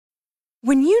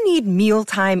When you need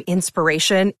mealtime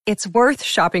inspiration, it's worth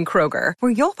shopping Kroger,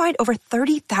 where you'll find over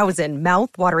 30,000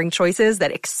 mouth-watering choices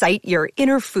that excite your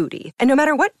inner foodie. And no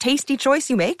matter what tasty choice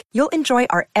you make, you'll enjoy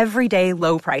our everyday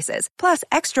low prices, plus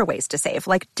extra ways to save,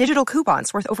 like digital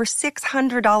coupons worth over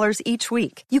 $600 each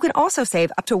week. You can also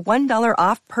save up to $1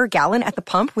 off per gallon at the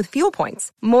pump with fuel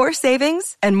points. More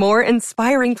savings and more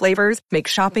inspiring flavors make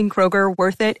shopping Kroger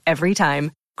worth it every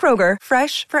time. Kroger,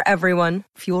 fresh for everyone.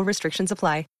 Fuel restrictions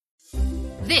apply.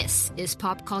 This is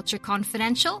Pop Culture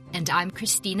Confidential, and I'm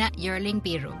Christina Yerling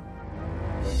Biro.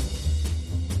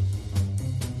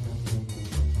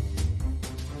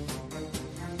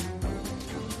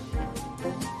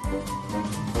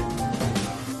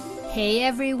 Hey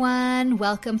everyone,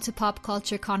 welcome to Pop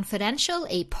Culture Confidential,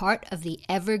 a part of the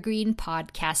Evergreen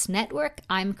Podcast Network.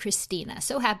 I'm Christina,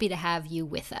 so happy to have you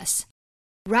with us.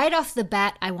 Right off the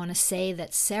bat, I want to say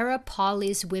that Sarah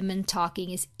Polley's Women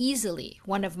Talking is easily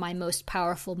one of my most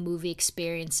powerful movie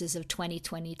experiences of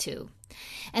 2022.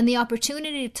 And the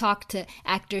opportunity to talk to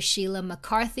actor Sheila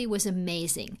McCarthy was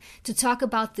amazing. To talk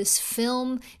about this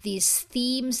film, these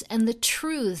themes, and the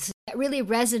truths that really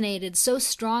resonated so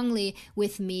strongly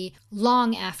with me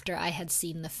long after I had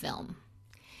seen the film.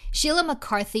 Sheila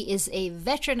McCarthy is a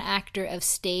veteran actor of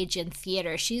stage and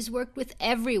theater. She's worked with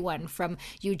everyone from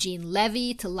Eugene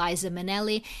Levy to Liza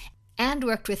Minnelli, and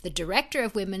worked with the director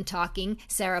of Women Talking,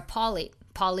 Sarah Polley.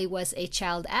 Polley was a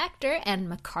child actor, and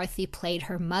McCarthy played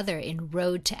her mother in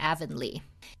Road to Avonlea.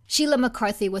 Sheila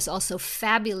McCarthy was also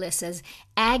fabulous as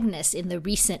Agnes in the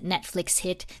recent Netflix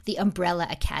hit The Umbrella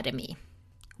Academy.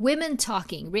 Women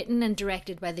Talking, written and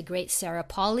directed by the great Sarah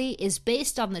Polley, is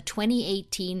based on the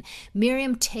 2018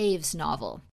 Miriam Toews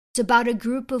novel. It's about a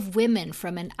group of women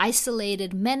from an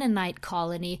isolated Mennonite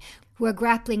colony who are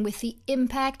grappling with the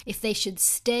impact if they should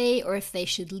stay or if they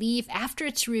should leave after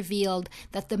it's revealed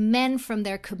that the men from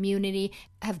their community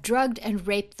have drugged and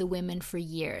raped the women for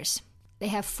years. They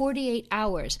have 48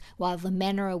 hours while the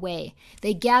men are away.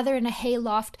 They gather in a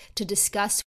hayloft to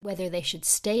discuss whether they should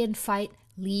stay and fight,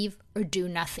 leave, or do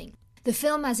nothing. The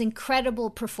film has incredible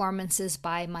performances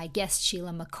by my guests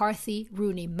Sheila McCarthy,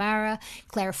 Rooney Mara,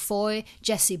 Claire Foy,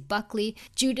 Jessie Buckley,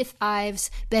 Judith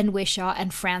Ives, Ben Whishaw,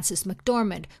 and Frances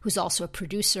McDormand, who's also a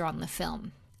producer on the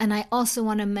film. And I also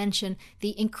want to mention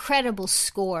the incredible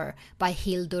score by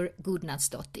Hildur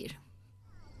Gudnadsdottir.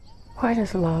 Why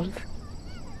does love,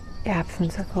 the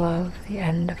absence of love, the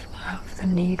end of love, the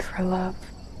need for love,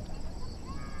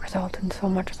 result in so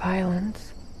much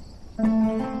violence?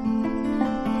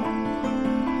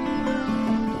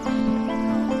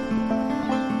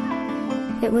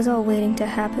 It was all waiting to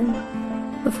happen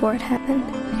before it happened.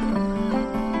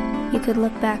 You could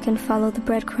look back and follow the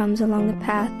breadcrumbs along the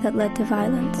path that led to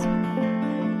violence.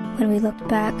 When we looked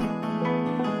back,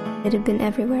 it had been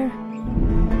everywhere.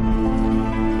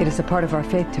 It is a part of our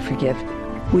faith to forgive.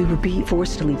 We would be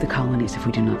forced to leave the colonies if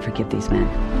we do not forgive these men.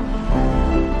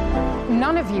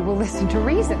 None of you will listen to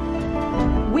reason.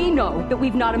 We know that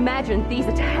we've not imagined these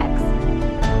attacks.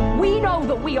 We know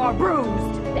that we are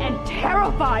bruised and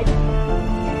terrified.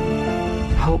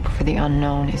 Hope for the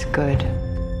unknown is good.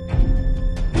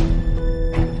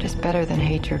 It is better than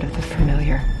hatred of the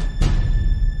familiar.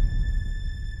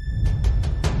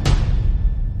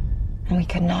 And we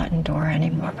cannot endure any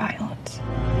more violence.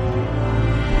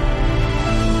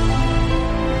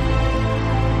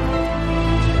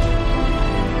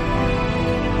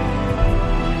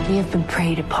 We have been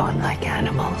preyed upon like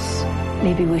animals.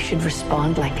 Maybe we should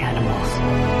respond like animals.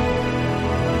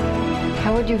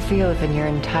 How would you feel if in your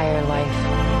entire life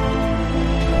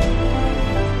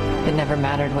it never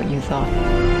mattered what you thought?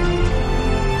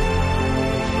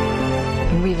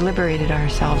 When we've liberated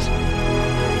ourselves,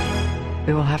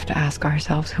 we will have to ask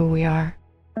ourselves who we are.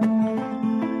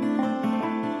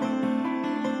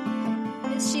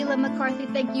 Ms. Sheila McCarthy,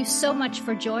 thank you so much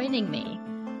for joining me.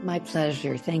 My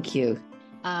pleasure. Thank you.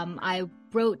 I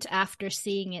wrote after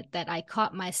seeing it that I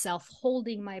caught myself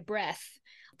holding my breath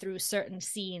through certain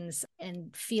scenes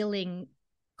and feeling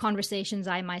conversations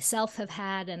I myself have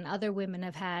had and other women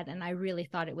have had, and I really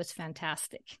thought it was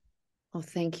fantastic. Oh,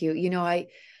 thank you. You know, I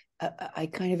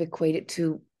kind of equate it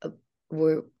to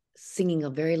we're singing a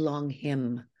very long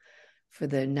hymn for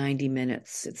the 90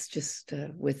 minutes. It's just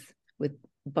with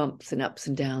bumps and ups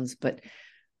and downs, but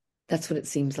that's what it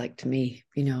seems like to me,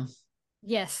 you know.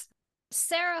 Yes.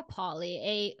 Sarah Polley,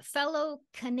 a fellow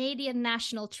Canadian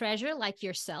national treasure like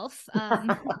yourself,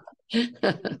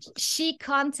 she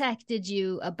contacted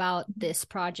you about this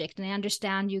project, and I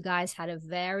understand you guys had a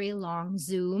very long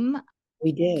Zoom.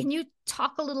 We did. Can you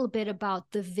talk a little bit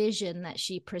about the vision that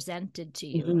she presented to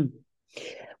you? Mm-hmm.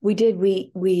 We did.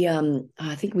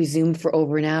 I think we Zoomed for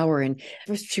over an hour, and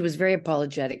first she was very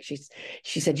apologetic.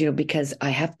 She said, because I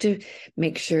have to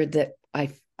make sure that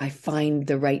I find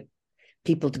the right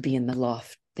people to be in the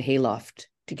hayloft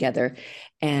together,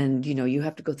 and you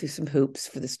have to go through some hoops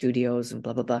for the studios and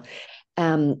blah blah blah.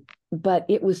 But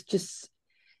it was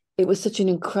such an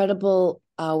incredible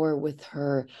hour with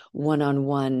her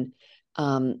one-on-one,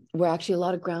 where actually a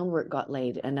lot of groundwork got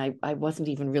laid, and I wasn't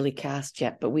even really cast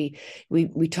yet, but we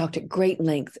talked at great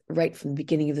length right from the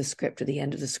beginning of the script to the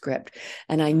end of the script,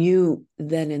 and I knew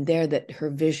then and there that her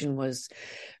vision was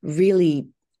really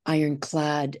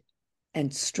ironclad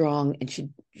and strong, and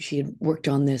she had worked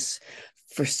on this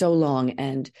for so long.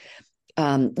 And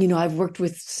I've worked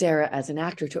with Sarah as an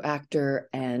actor to actor,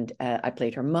 and I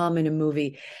played her mom in a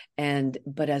movie,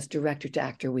 but as director to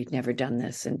actor, we'd never done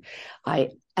this. And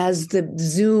as the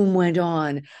Zoom went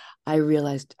on, I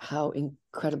realized how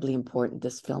incredibly important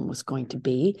this film was going to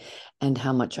be, and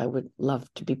how much I would love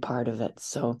to be part of it.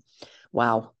 So,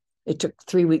 wow, it took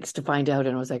 3 weeks to find out,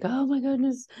 and I was like, oh my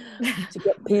goodness, to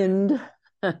get pinned.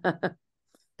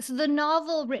 So the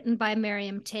novel written by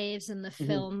Miriam Taves and the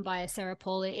film by Sarah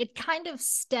Polley, it kind of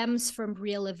stems from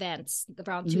real events.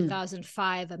 Around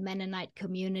 2005, a Mennonite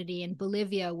community in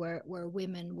Bolivia where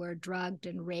women were drugged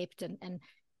and raped and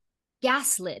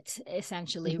gaslit,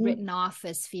 essentially, written off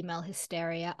as female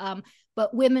hysteria.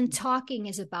 But Women Talking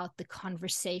is about the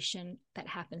conversation that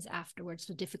happens afterwards,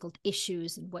 the difficult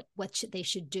issues and what they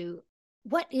should do.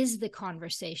 What is the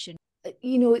conversation?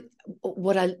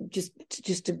 What I just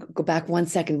to go back 1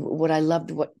 second, what I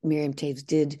loved what Miriam Taves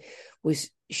did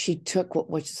was she took what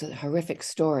was a horrific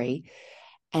story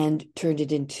and turned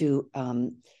it into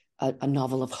a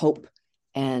novel of hope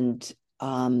and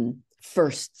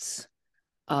firsts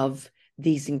of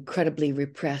these incredibly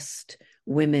repressed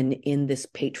women in this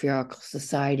patriarchal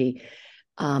society,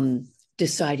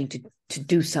 deciding to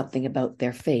do something about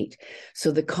their fate.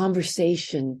 So the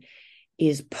conversation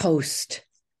is post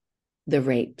the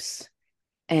rapes.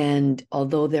 And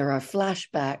although there are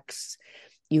flashbacks,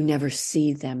 you never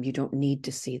see them. You don't need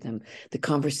to see them. The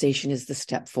conversation is the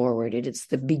step forward. It's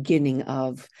the beginning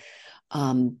of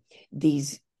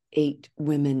these 8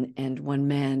 women and 1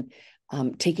 man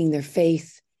taking their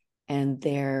faith and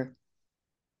their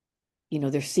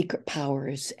secret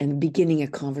powers and beginning a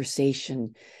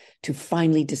conversation to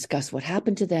finally discuss what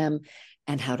happened to them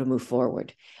and how to move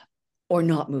forward or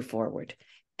not move forward.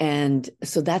 And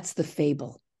so that's the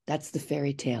fable. That's the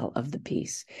fairy tale of the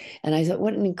piece. And I thought,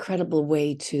 what an incredible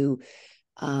way to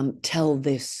tell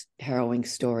this harrowing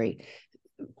story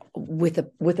with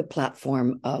a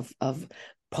platform of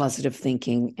positive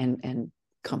thinking and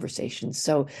conversation.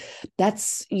 So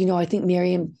that's, I think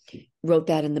Miriam wrote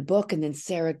that in the book, and then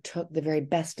Sarah took the very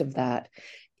best of that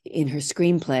in her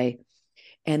screenplay,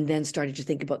 and then started to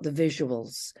think about the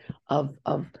visuals of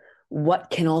what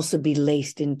can also be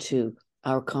laced into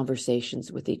our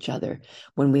conversations with each other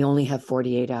when we only have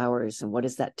 48 hours, and what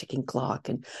is that ticking clock,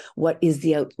 and what is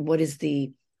the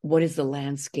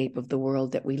landscape of the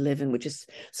world that we live in, which is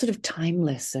sort of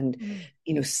timeless and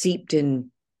steeped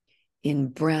in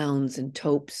browns and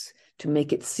taupes to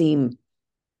make it seem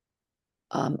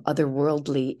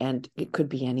otherworldly, and it could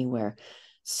be anywhere.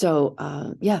 So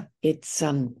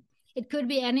it could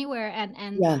be anywhere,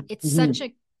 and it's such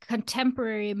a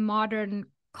contemporary modern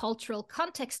cultural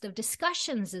context of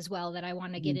discussions as well that I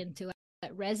want to get into,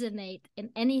 that resonate in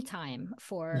any time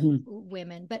for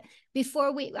women. But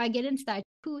before I get into that,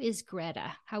 who is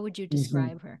Greta? How would you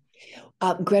describe her?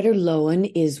 Greta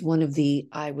Lowen is one of the,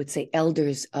 I would say,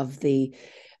 elders of the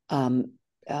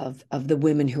of the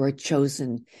women who are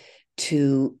chosen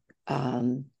to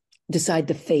decide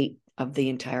the fate of the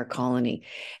entire colony.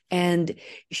 And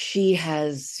she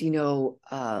has, she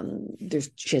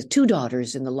has 2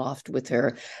 daughters in the loft with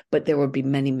her, but there will be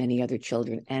many, many other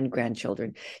children and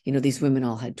grandchildren. These women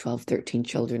all had 12, 13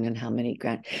 children, and how many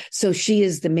so she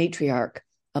is the matriarch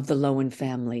of the Lowen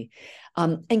family.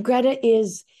 And Greta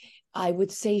is, I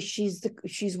would say, she's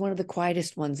one of the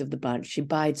quietest ones of the bunch. She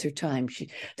bides her time.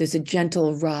 There's a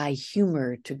gentle, wry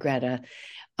humor to Greta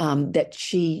that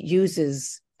she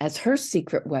uses as her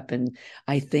secret weapon,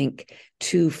 I think,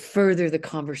 to further the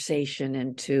conversation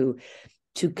and to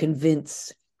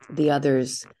convince the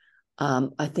others,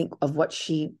 I think, of what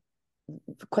she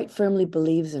quite firmly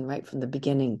believes in right from the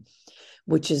beginning,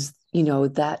 which is,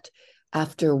 that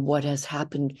after what has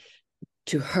happened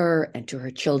to her and to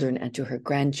her children and to her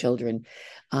grandchildren,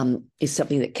 is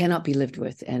something that cannot be lived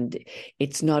with. And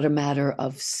it's not a matter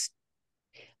of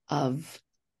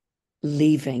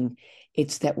leaving.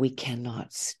 It's that we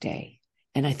cannot stay.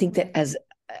 And I think that as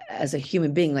as a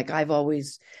human being, like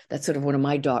that's sort of one of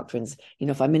my doctrines.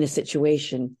 If I'm in a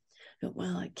situation,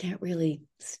 well, I can't really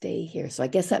stay here. So I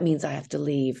guess that means I have to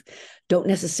leave. Don't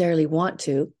necessarily want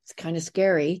to. It's kind of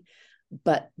scary,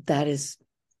 but that's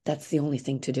the only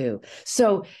thing to do.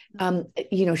 So,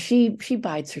 she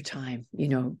bides her time,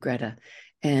 Greta,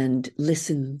 and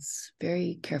listens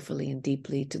very carefully and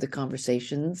deeply to the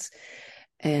conversations.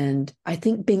 And I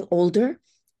think being older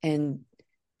and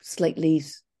slightly,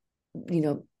 she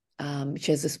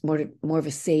has this more of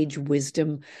a sage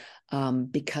wisdom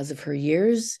because of her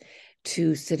years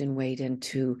to sit and wait and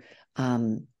to,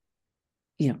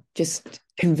 just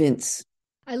convince.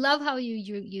 I love how you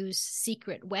use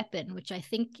secret weapon, which I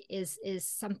think is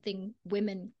something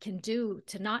women can do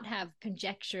to not have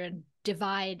conjecture and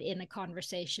divide in a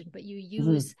conversation, but you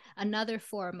use another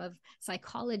form of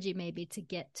psychology maybe to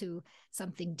get to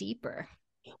something deeper.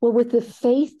 Well, with the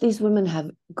faith, these women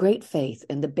have great faith,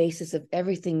 and the basis of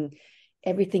everything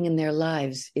in their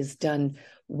lives is done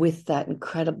with that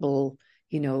incredible,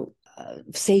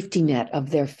 safety net of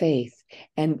their faith.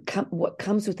 And what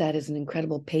comes with that is an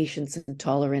incredible patience and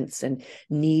tolerance and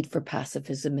need for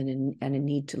pacifism and a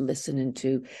need to listen and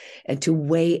to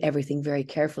weigh everything very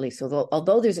carefully. So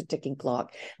although there's a ticking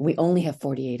clock, we only have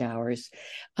 48 hours,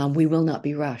 we will not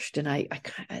be rushed. And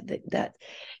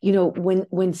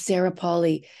when Sarah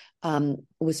Polley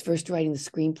was first writing the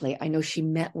screenplay, I know she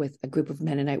met with a group of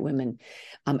Mennonite women,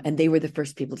 and they were the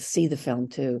first people to see the film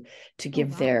to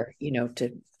give their,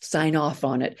 to sign off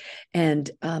on it. And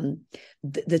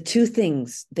the two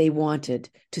things they wanted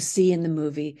to see in the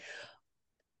movie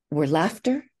were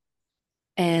laughter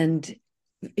and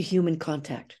human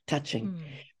contact, touching.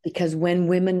 Because when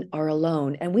women are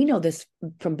alone, and we know this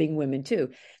from being women too,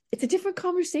 it's a different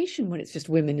conversation when it's just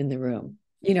women in the room.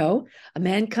 A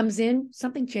man comes in,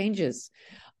 something changes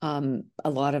a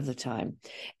lot of the time.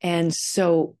 And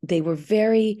so they were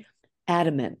very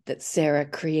adamant that Sarah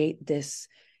create this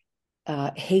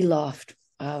hayloft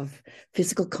of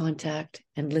physical contact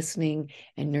and listening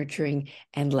and nurturing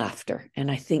and laughter. And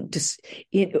I think just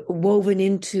woven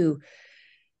into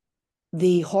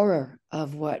the horror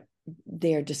of what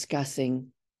they're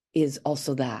discussing is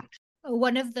also that.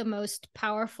 One of the most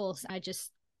powerful, I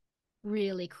just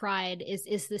really cried,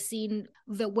 is the scene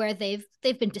where they've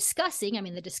been discussing. I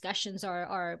mean, the discussions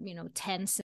are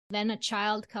tense. Then a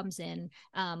child comes in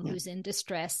who's in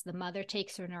distress. The mother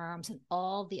takes her in her arms, and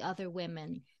all the other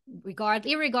women,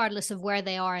 irregardless of where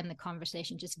they are in the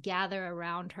conversation, just gather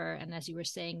around her. And as you were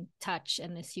saying, touch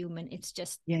and this human, it's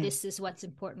just, this is what's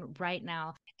important right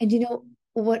now. And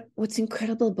what's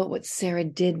incredible about what Sarah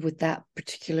did with that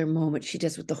particular moment, she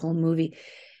does with the whole movie.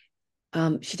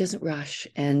 She doesn't rush.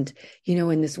 And,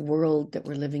 in this world that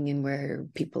we're living in where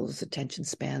people's attention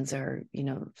spans are,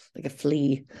 like a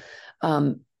flea,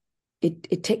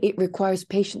 it requires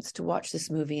patience to watch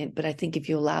this movie. But I think if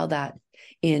you allow that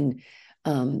in,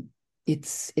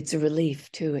 it's a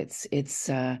relief too.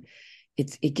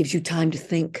 It gives you time to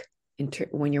think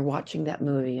when you're watching that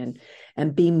movie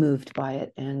and be moved by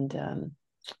it. And,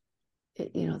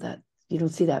 that you don't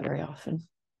see that very often.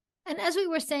 And as we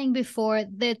were saying before,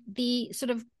 the sort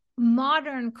of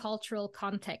modern cultural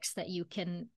context that you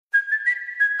can...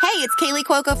 Hey, it's Kaylee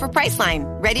Cuoco for Priceline.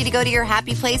 Ready to go to your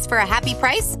happy place for a happy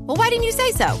price? Well, why didn't you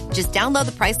say so? Just download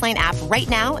the Priceline app right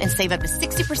now and save up to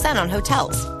 60% on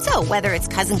hotels. So whether it's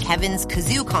Cousin Kevin's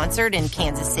Kazoo Concert in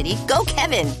Kansas City, go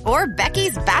Kevin, or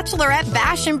Becky's Bachelorette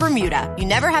Bash in Bermuda, you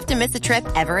never have to miss a trip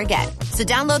ever again. So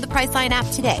download the Priceline app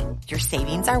today. Your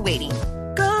savings are waiting.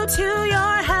 Go to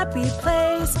your happy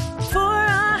place for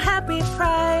a happy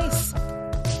price.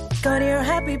 Go to your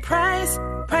happy price,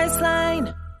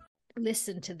 Priceline.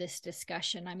 Listen to this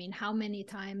discussion. I mean, how many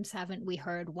times haven't we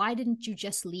heard, why didn't you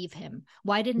just leave him?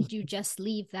 Why didn't you just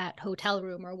leave that hotel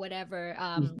room or whatever?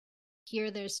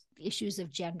 Here, there's issues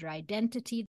of gender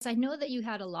identity. I know that you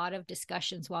had a lot of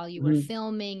discussions while you were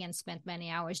filming and spent many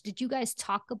hours. Did you guys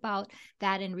talk about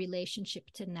that in relationship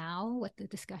to now, what the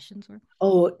discussions were?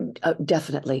 Oh,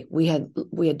 definitely. We had a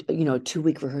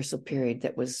 2-week rehearsal period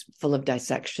that was full of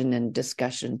dissection and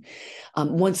discussion.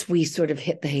 Once we sort of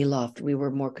hit the hayloft, we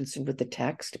were more concerned with the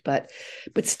text, but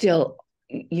still,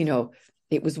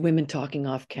 it was women talking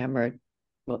off camera,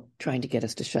 well, trying to get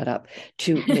us to shut up,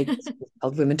 to make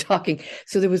called Women Talking.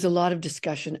 So there was a lot of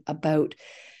discussion about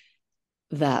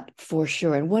that for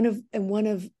sure. And one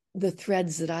of the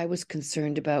threads that I was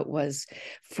concerned about was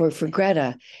for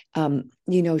Greta,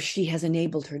 she has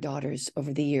enabled her daughters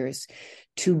over the years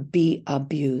to be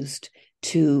abused,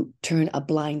 to turn a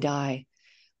blind eye,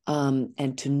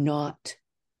 and to not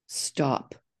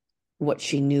stop what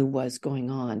she knew was going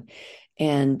on.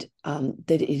 And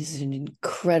that is an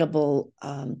incredible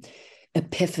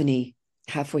epiphany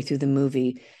halfway through the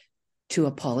movie to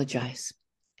apologize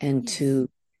and Yes.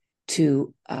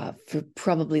 to for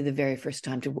probably the very first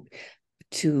time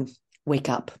to wake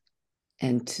up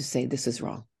and to say, this is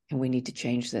wrong and we need to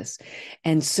change this.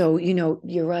 And so, you know,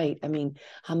 you're right. I mean,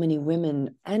 how many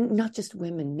women, and not just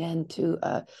women, men too,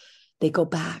 they go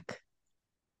back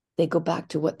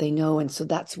to what they know. And so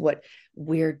that's what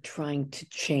we're trying to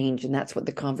change. And that's what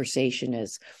the conversation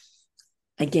is.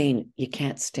 Again, you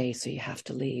can't stay, so you have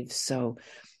to leave. So,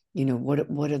 you know,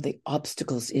 what are the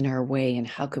obstacles in our way, and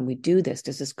how can we do this?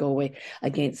 Does this go away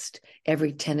against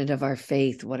every tenet of our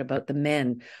faith? What about the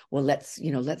men? Well, let's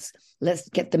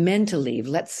get the men to leave.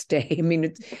 Let's stay. I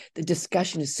mean, the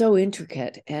discussion is so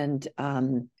intricate. And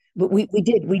but we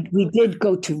did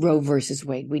go to Roe versus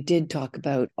Wade. We did talk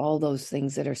about all those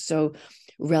things that are so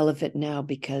relevant now,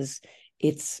 because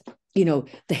it's, you know,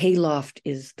 the hayloft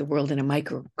is the world in a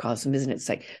microcosm, isn't it? It's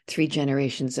like 3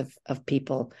 generations of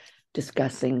people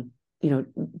discussing, you know,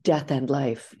 death and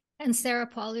life. And Sarah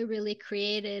Polley really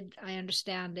created, I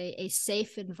understand, a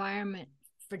safe environment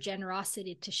for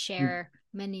generosity to share.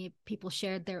 Many people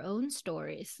shared their own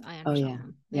stories, I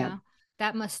understand. Yeah.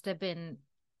 That must have been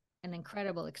an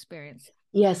incredible experience.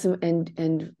 Yes,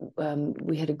 and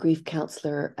we had a grief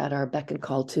counselor at our beck and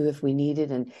call too, if we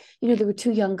needed. And, you know, there were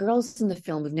 2 young girls in the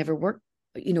film who've never worked.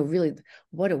 You know, really,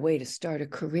 what a way to start a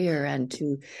career and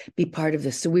to be part of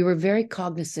this. So we were very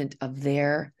cognizant of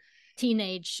their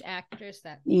teenage actors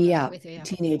that with you,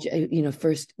 teenage, you know,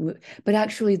 first, but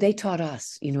actually they taught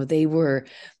us. You know, they were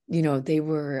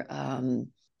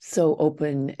so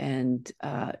open, and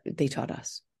they taught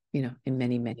us, you know, in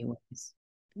many, many ways.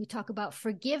 We talk about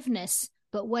forgiveness,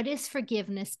 but what is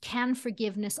forgiveness? Can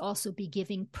forgiveness also be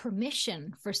giving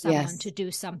permission for someone to do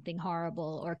something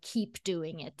horrible or keep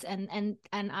doing it? And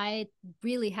I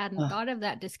really hadn't thought of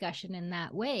that discussion in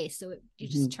that way. So you're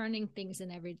just turning things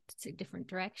in every different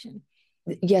direction.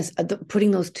 Yes,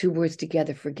 putting those 2 words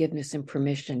together, forgiveness and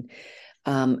permission.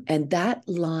 And that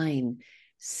line,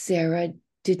 Sarah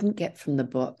didn't get from the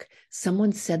book.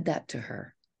 Someone said that to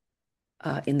her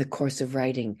in the course of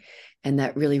writing. And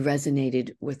that really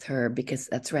resonated with her, because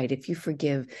that's right. If you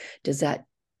forgive, does that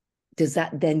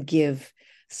then give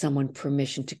someone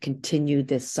permission to continue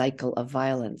this cycle of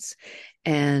violence?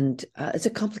 And it's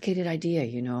a complicated idea,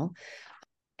 you know.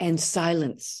 And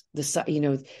silence, the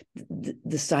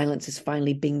silence is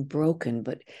finally being broken,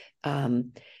 but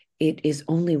it is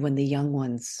only when the young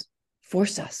ones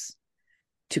force us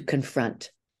to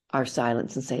confront our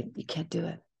silence and say, you can't do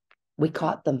it. We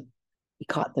caught them.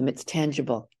 It's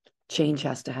tangible. Change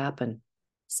has to happen.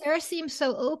 Sarah seems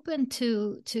so open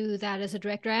to that as a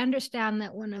director. I understand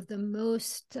that one of the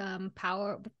most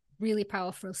really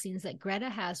powerful scenes that Greta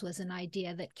has was an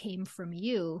idea that came from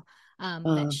you,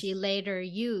 that she later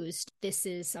used. This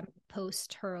is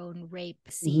post her own rape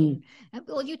scene.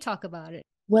 Well, you talk about it.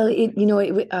 Well,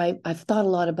 I've thought a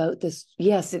lot about this.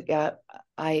 Yes,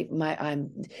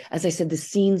 I'm as I said, the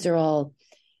scenes are all.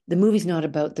 The movie's not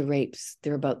about the rapes.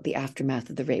 They're about the aftermath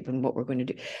of the rape and what we're going to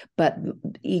do. But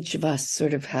each of us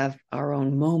sort of have our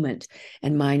own moment.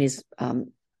 And mine is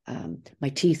my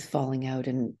teeth falling out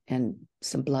and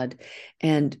some blood.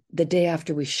 And the day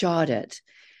after we shot it,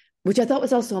 which I thought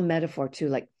was also a metaphor too,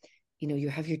 like, you know, you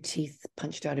have your teeth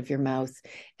punched out of your mouth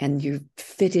and you're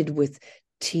fitted with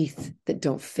teeth that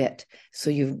don't fit,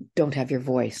 so you don't have your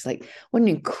voice. Like, what an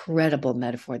incredible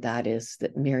metaphor that is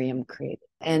that Miriam created.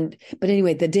 But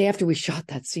anyway, the day after we shot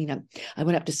that scene, I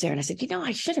went up to Sarah and I said, you know,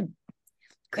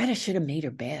 Greta should have made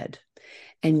her bed.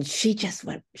 And she just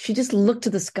looked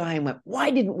to the sky and went, why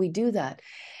didn't we do that?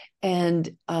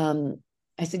 And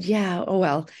I said, yeah, oh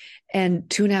well. And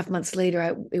 2.5 months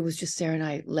later, it was just Sarah and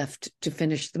I left to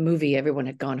finish the movie. Everyone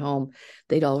had gone home.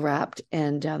 They'd all wrapped.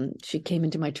 And she came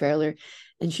into my trailer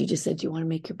and she just said, do you want to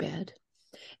make your bed?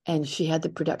 And she had the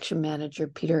production manager,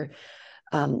 Peter,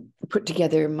 put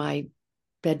together my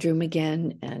bedroom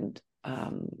again. And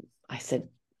I said,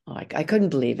 oh, I couldn't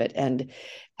believe it. And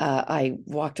I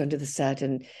walked onto the set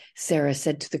and Sarah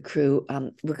said to the crew,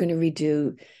 we're going to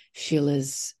redo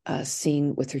Sheila's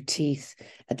scene with her teeth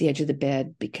at the edge of the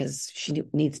bed because she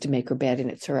needs to make her bed and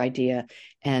it's her idea.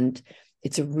 And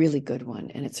it's a really good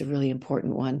one. And it's a really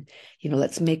important one. You know,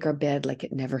 let's make our bed like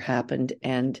it never happened.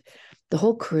 And the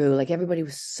whole crew, like everybody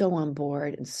was so on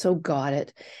board and so got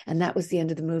it. And that was the end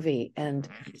of the movie. And,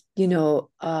 you know,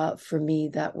 for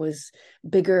me, that was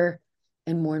bigger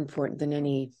and more important than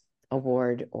any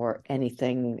award or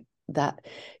anything. That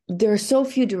there are so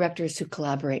few directors who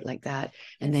collaborate like that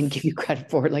and then give you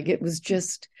credit for it. Like, it was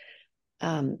just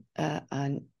an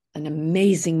an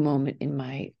amazing moment in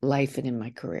my life and in my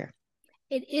career.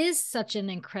 It is such an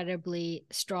incredibly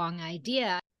strong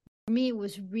idea. For me, it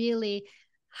was really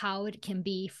how it can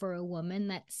be for a woman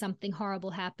that something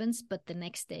horrible happens, but the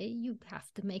next day you have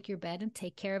to make your bed and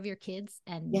take care of your kids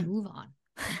and move on.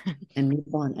 And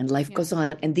move on, and life goes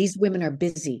on. And these women are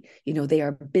busy. They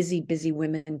are busy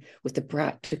women with the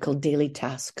practical daily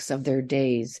tasks of their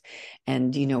days.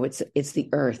 And it's the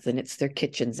earth, and it's their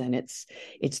kitchens, and it's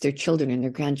their children and their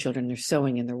grandchildren, their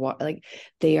sewing and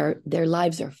their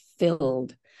lives are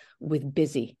filled with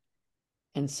busy.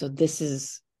 And so this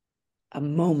is a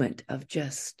moment of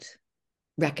just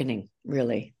reckoning,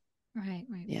 really. Right.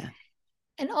 Yeah.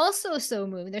 And also so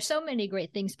moving. There's so many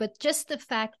great things, but just the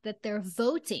fact that they're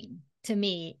voting to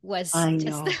me was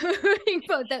just the moving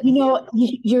vote.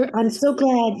 I'm so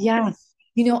glad. Yeah.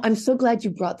 I'm so glad you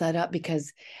brought that up,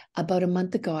 because about a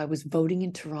month ago, I was voting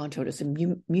in Toronto. It's a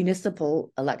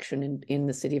municipal election in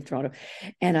the city of Toronto.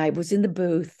 And I was in the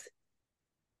booth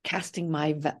casting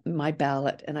my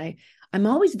ballot. And I'm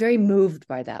always very moved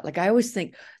by that. Like, I always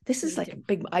think this is like a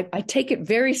big, I take it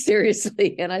very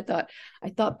seriously. And I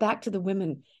thought back to the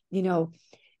women,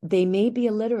 they may be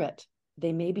illiterate.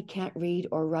 They maybe can't read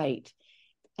or write,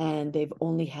 and they've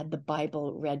only had the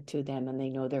Bible read to them, and they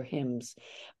know their hymns.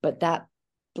 But that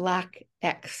black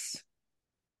X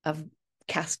of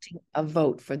casting a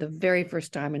vote for the very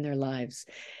first time in their lives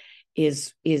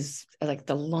is like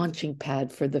the launching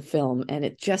pad for the film. And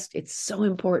it's so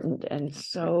important and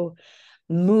so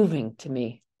moving to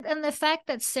me. And the fact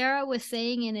that Sarah was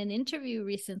saying in an interview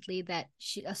recently that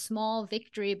a small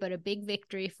victory, but a big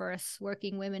victory for us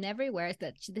working women everywhere, is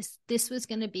that this was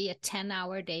going to be a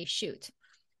 10-hour day shoot.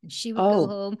 And she would go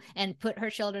home and put her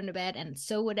children to bed, and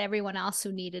so would everyone else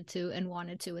who needed to and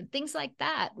wanted to, and things like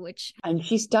that, and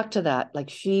she stuck to that.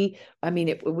 Like we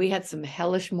had some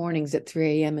hellish mornings at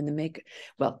 3 a.m. in the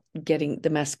getting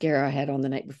the mascara I had on the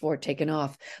night before taken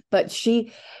off. But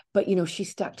she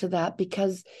stuck to that,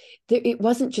 because it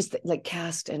wasn't just like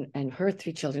cast and her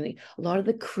 3 children. A lot of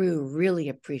the crew really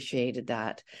appreciated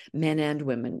that, men and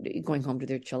women, going home to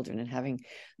their children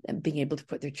and being able to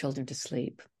put their children to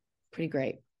sleep. Pretty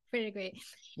great.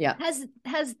 Yeah.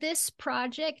 Has this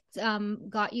project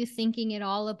got you thinking at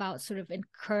all about sort of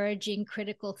encouraging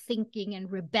critical thinking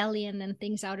and rebellion and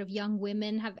things out of young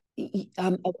women?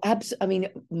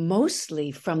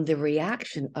 Mostly from the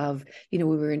reaction of, we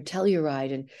were in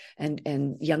Telluride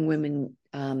and young women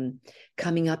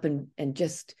coming up and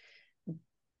just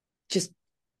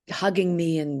hugging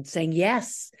me and saying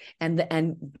yes, and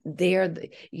they're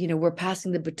we're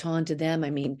passing the baton to them.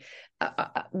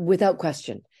 Without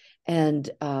question. And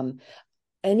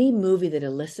any movie that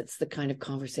elicits the kind of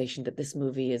conversation that this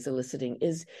movie is eliciting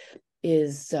is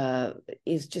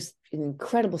just an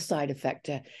incredible side effect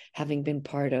to having been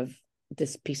part of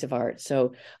this piece of art.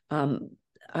 So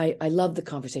I love the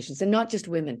conversations, and not just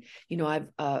women. I've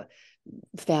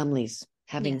families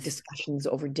having discussions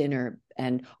over dinner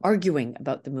and arguing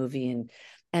about the movie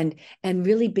and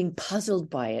really being puzzled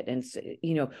by it, and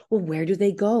where do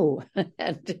they go,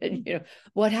 and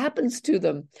what happens to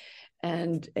them,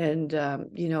 and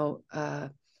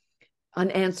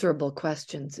unanswerable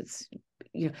questions. It's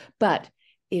but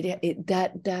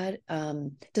that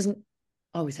doesn't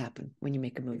always happen when you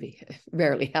make a movie.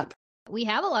 Rarely happens. We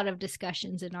have a lot of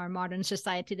discussions in our modern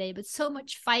society today, but so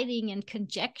much fighting and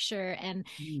conjecture and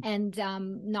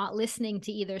not listening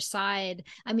to either side.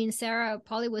 Sarah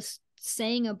Polly was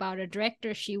saying about a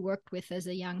director she worked with as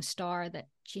a young star that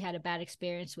she had a bad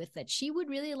experience with, that she would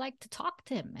really like to talk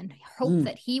to him and hope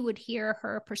that he would hear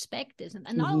her perspectives. And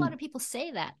not a lot of people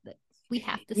say that we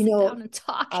have to sit down and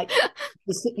talk.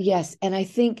 Yes. And I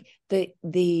think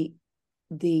the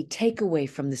takeaway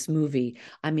from this movie,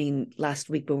 last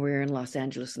week when we were in Los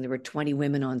Angeles and there were 20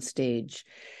 women on stage,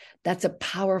 that's a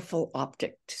powerful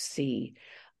optic to see.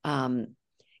 And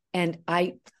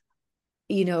I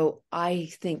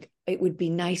think it would be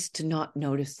nice to not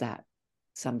notice that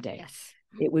someday. Yes.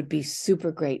 It would be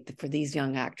super great for these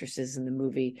young actresses in the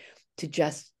movie to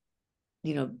just,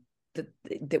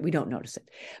 that we don't notice it.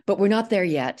 But we're not there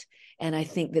yet. And I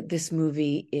think that this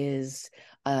movie is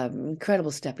an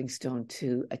incredible stepping stone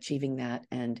to achieving that.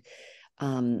 And,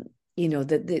 the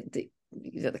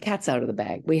cat's out of the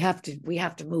bag. We have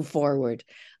to move forward.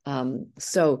 And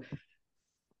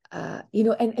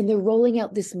they're rolling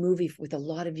out this movie with a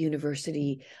lot of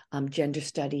university gender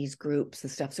studies groups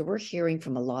and stuff. So we're hearing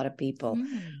from a lot of people,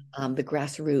 the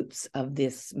grassroots of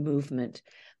this movement.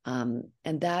 And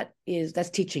that's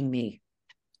teaching me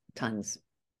tons.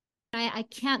 I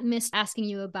can't miss asking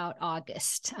you about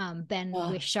August, Ben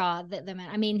Whishaw, the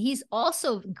man. He's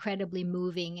also incredibly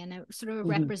moving and a sort of a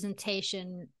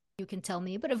representation You can tell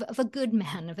me, but of a good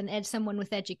man, of someone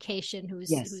with education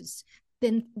who's Yes. who's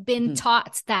been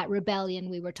taught that rebellion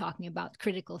we were talking about,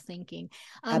 critical thinking.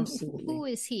 Absolutely. Who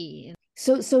is he?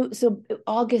 So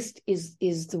August is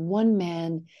the one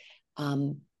man,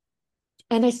 and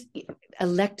I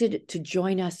elected to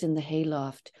join us in the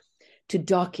hayloft to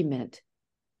document,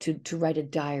 to write a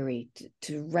diary,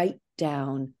 to write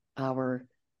down our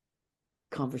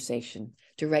conversation,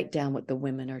 to write down what the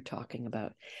women are talking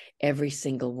about, every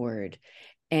single word.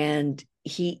 And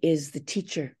he is the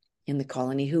teacher in the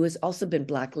colony who has also been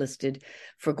blacklisted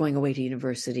for going away to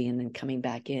university and then coming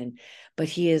back in. But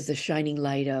he is the shining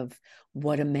light of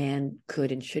what a man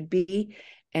could and should be.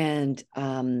 And,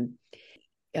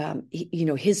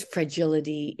 his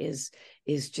fragility is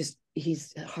just,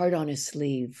 he's hard on his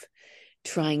sleeve,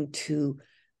 trying to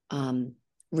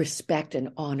respect and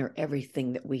honor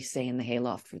everything that we say in the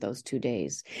hayloft for those 2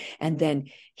 days. And then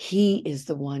he is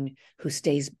the one who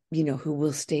stays, who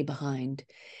will stay behind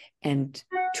and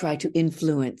try to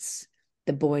influence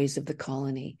the boys of the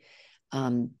colony.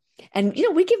 And,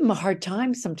 we give him a hard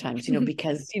time sometimes,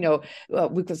 because,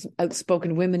 we've got some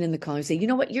outspoken women in the colony say, you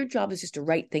know what, your job is just to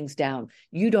write things down.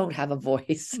 You don't have a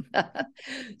voice.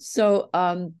 So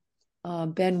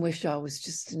Ben Whishaw was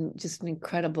just an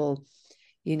incredible,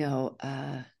 he's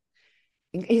an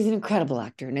incredible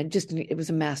actor, and it was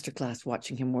a masterclass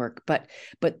watching him work. But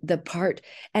the part,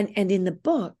 and in the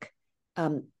book,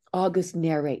 August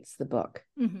narrates the book,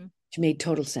 which made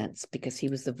total sense because he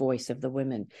was the voice of the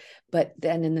women. But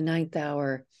then in the ninth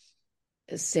hour,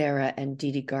 Sarah and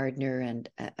Dee Dee Gardner and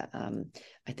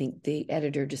I think the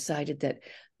editor decided that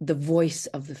the voice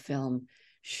of the film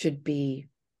should be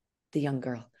the young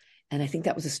girl. And I think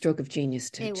that was a stroke of genius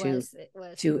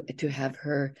to have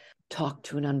her talk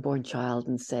to an unborn child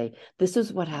and say, this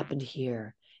is what happened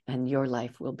here, and your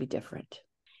life will be different.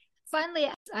 Finally,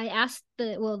 I asked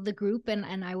the group,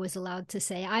 and I was allowed to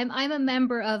say, I'm a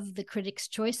member of the Critics'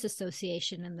 Choice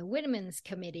Association and the Women's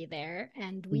Committee there,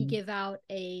 and we give out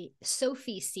a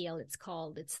Sophie Seal, it's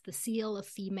called. It's the Seal of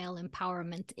Female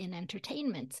Empowerment in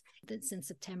Entertainment. Since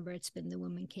September, it's been the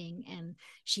Woman King, and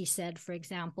she said, for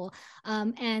example,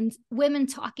 and Women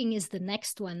Talking is the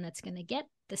next one that's going to get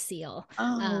the seal.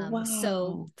 Wow.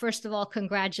 So first of all,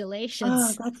 congratulations.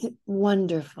 Oh, that's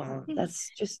wonderful. That's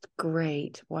just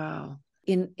great. Wow.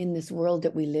 In this world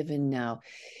that we live in now,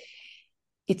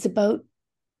 it's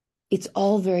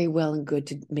all very well and good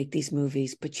to make these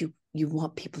movies, but you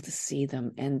want people to see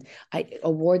them. And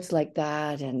awards like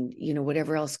that and,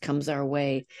 whatever else comes our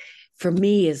way, for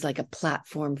me is like a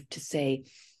platform to say,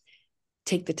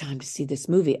 take the time to see this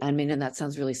movie. I mean, and that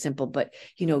sounds really simple, but,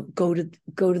 go to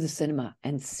the cinema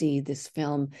and see this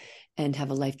film and have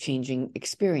a life-changing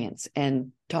experience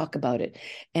and talk about it.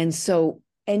 And so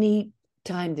any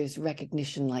time there's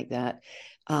recognition like that,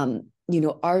 art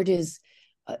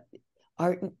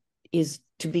is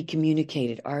to be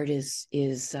communicated. Art is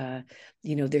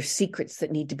there's secrets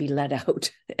that need to be let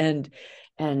out, and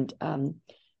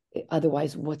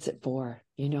otherwise what's it for,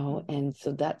 And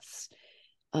so that's,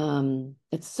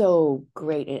 it's so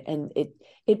great, and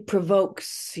it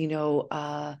provokes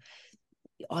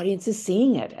audiences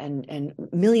seeing it and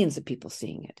millions of people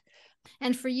seeing it.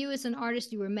 And for you as an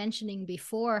artist, you were mentioning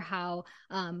before how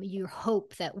you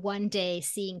hope that one day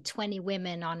seeing 20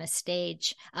 women on a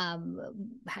stage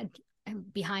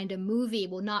behind a movie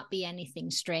will not be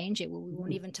anything strange. We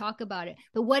won't even talk about it.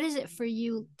 But what is it for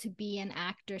you to be an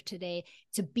actor today,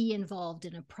 to be involved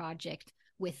in a project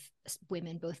with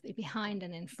women both behind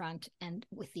and in front, and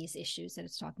with these issues that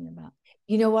it's talking about?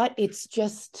 You know what? It's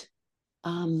just,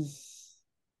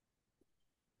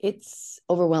 it's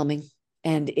overwhelming.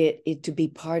 And it to be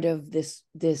part of this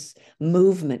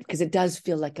movement, because it does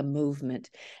feel like a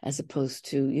movement as opposed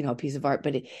to, a piece of art,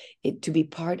 but it to be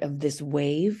part of this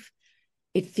wave,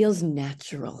 it feels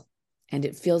natural, and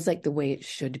it feels like the way it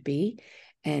should be.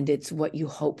 And it's what you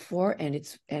hope for. And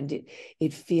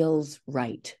it feels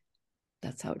right.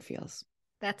 That's how it feels.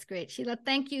 That's great. Sheila,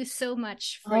 thank you so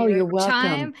much for your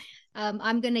time.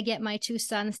 I'm going to get my two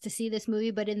sons to see this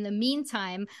movie, but in the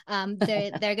meantime,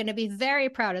 they're going to be very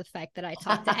proud of the fact that I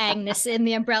talked to Agnes in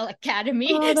the Umbrella Academy,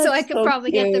 so I could probably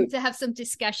get them to have some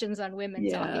discussions on women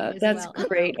talking as that's well. That's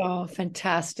great. Oh,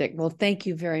 fantastic. Well, thank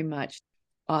you very much.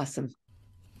 Awesome.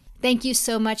 Thank you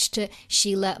so much to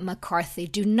Sheila McCarthy.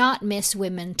 Do not miss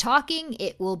Women Talking.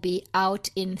 It will be out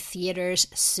in theaters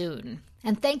soon.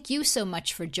 And thank you so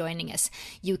much for joining us.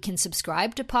 You can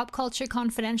subscribe to Pop Culture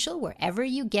Confidential wherever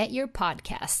you get your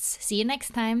podcasts. See you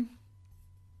next time.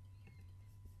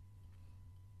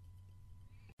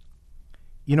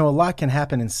 A lot can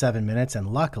happen in 7 minutes, and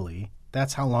luckily,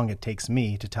 that's how long it takes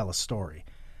me to tell a story.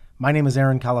 My name is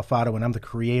Aaron Califato, and I'm the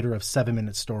creator of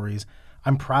 7-Minute Stories.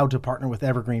 I'm proud to partner with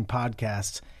Evergreen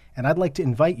Podcasts, and I'd like to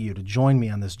invite you to join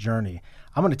me on this journey.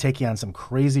 I'm going to take you on some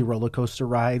crazy roller coaster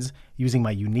rides using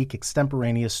my unique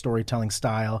extemporaneous storytelling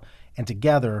style, and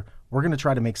together, we're going to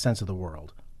try to make sense of the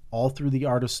world, all through the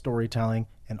art of storytelling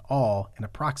and all in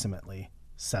approximately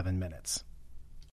 7 minutes.